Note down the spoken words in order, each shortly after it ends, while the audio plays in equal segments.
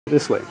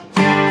this way.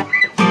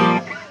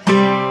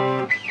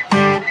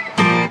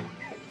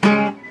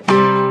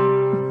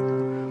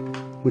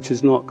 Which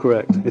is not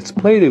correct. It's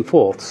played in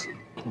fourths,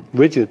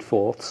 rigid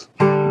fourths,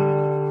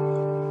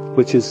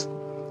 which is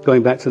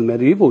going back to the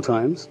medieval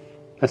times.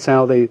 That's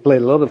how they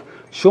played a lot of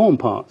shorn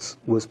parts,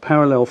 was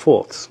parallel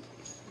fourths.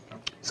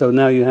 So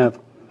now you have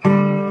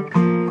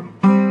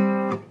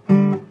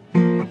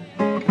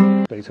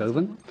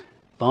Beethoven,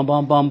 bum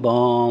bum bum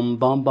bum,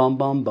 bum bum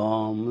bum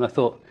bum. And I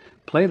thought,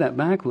 play that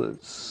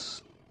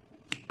backwards,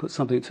 put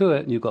something to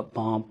it, and you've got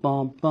bum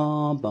bum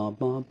bum bum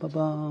bum bum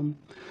bum.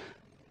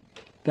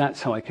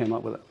 That's how I came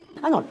up with it.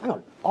 Hang on, hang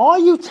on. Are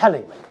you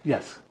telling me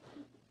Yes.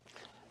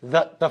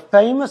 that the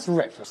famous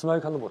riff of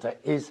Smoke on the Water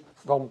is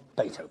from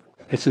Beethoven?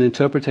 It's an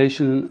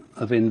interpretation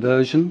of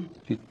inversion.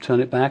 If you turn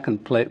it back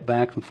and play it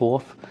back and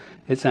forth,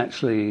 it's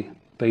actually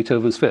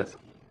Beethoven's Fifth.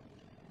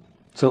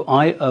 So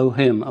I owe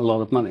him a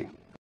lot of money.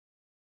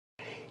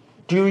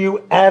 Do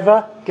you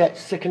ever get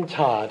sick and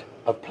tired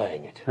of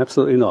playing it?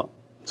 Absolutely not.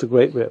 It's a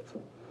great riff.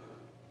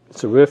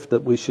 It's a riff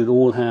that we should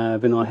all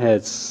have in our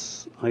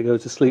heads. I go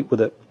to sleep with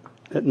it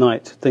at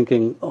night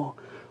thinking, oh,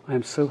 I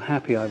am so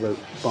happy I wrote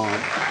Bard.